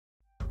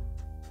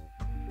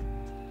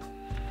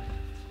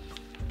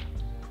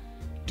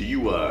Do you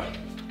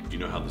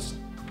know how this,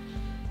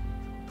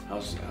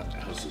 how's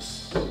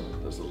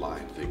the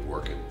line thing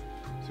working?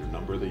 Is there a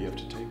number that you have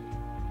to take?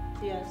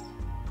 Yes.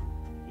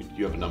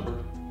 You have a number?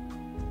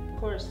 Of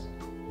course.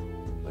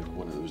 Like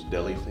one of those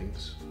deli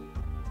things?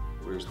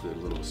 Where's the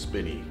little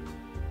spinny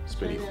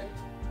Right thing?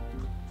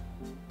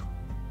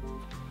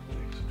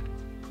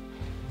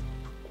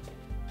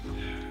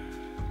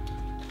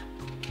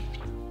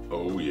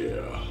 Oh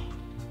yeah.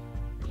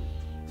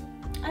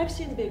 I've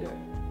seen bigger.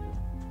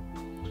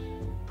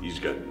 He's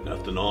got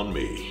nothing on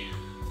me.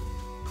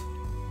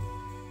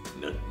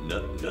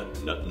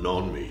 Nothing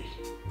on me.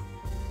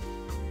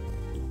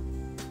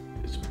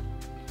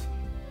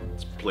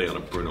 It's play on a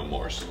Bruno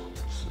Mars song.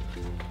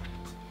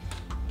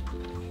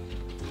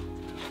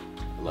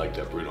 I like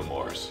that Bruno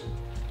Mars.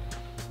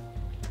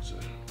 He's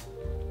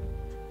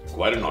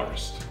quite an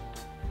artist.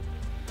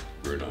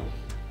 Bruno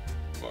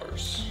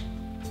Mars.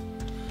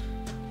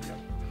 Yeah.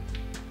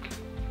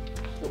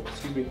 Oh,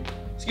 excuse me.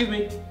 Excuse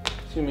me.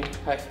 Excuse me.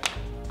 Hi.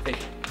 Hey.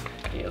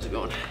 Hey, how's it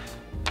going?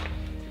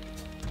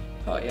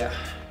 Oh yeah.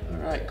 All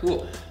right,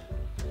 cool.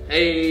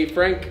 Hey,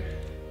 Frank.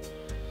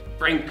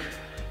 Frank.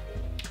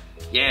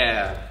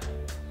 Yeah.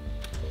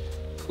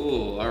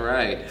 Cool, all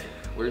right.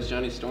 Where's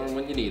Johnny Storm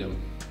when you need him?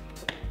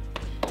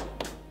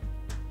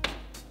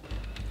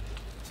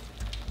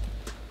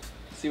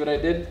 See what I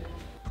did?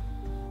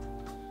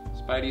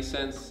 Spidey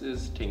sense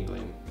is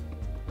tingling.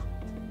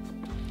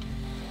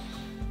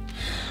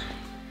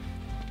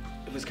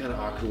 It was kind of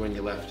awkward when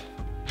you left.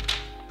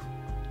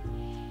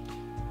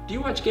 Do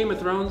you watch Game of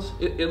Thrones?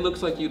 It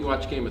looks like you'd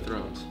watch Game of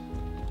Thrones.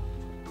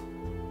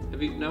 Have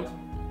you, no?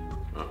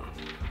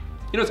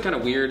 You know, it's kind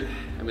of weird.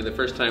 I mean, the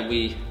first time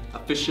we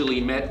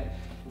officially met,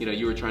 you know,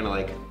 you were trying to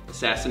like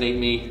assassinate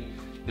me.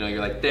 You know,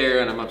 you're like there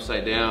and I'm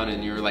upside down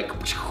and you're like,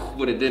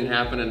 but it didn't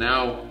happen, and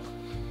now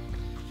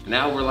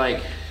we're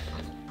like,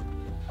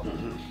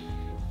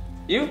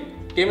 you?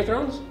 Game of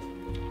Thrones?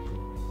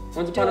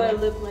 Once upon Do a I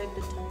look like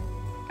the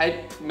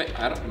type?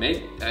 I don't,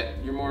 maybe,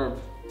 you're more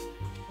of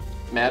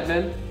Mad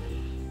Men?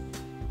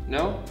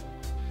 No?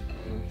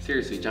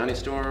 Seriously, Johnny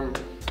Storm,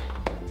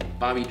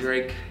 Bobby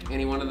Drake,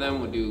 any one of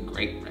them would do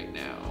great right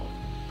now.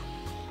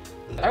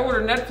 I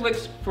ordered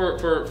Netflix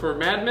for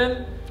Mad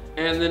Men,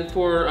 and then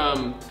for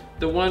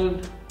the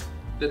one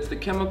that's the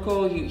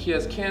chemical, he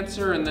has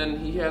cancer, and then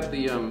he had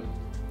the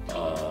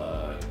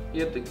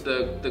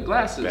the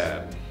glasses.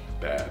 Bad.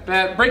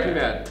 Breaking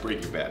Bad.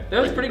 Breaking Bad.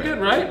 That was pretty good,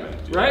 right? Yeah.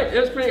 Right? It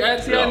was pretty.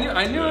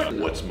 I knew it.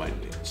 What's my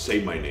name?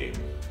 Say my name.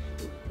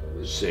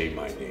 Say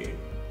my name.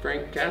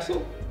 Frank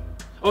Castle?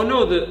 Oh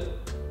no,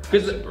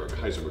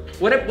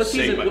 Heisenberg. What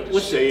season?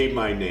 Say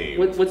my name.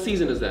 What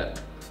season is that?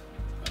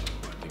 I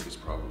think it's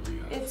probably.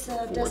 It's a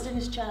fourth.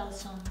 Destiny's Child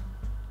song.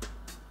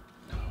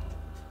 No.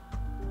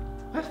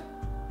 What?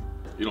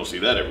 You don't see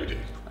that every day.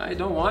 I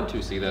don't want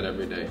to see that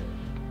every day.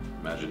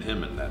 Imagine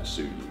him in that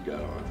suit you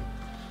got on.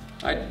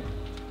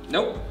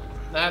 Nope.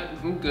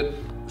 I'm good.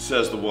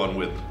 Says the one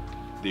with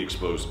the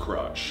exposed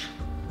crotch.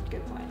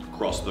 Good point.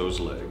 Cross those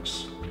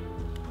legs.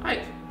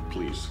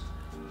 Please.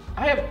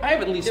 I have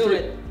at least Do three.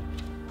 it.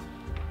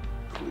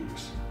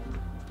 Please.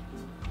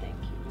 Thank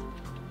you.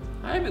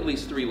 I have at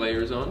least 3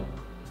 layers on.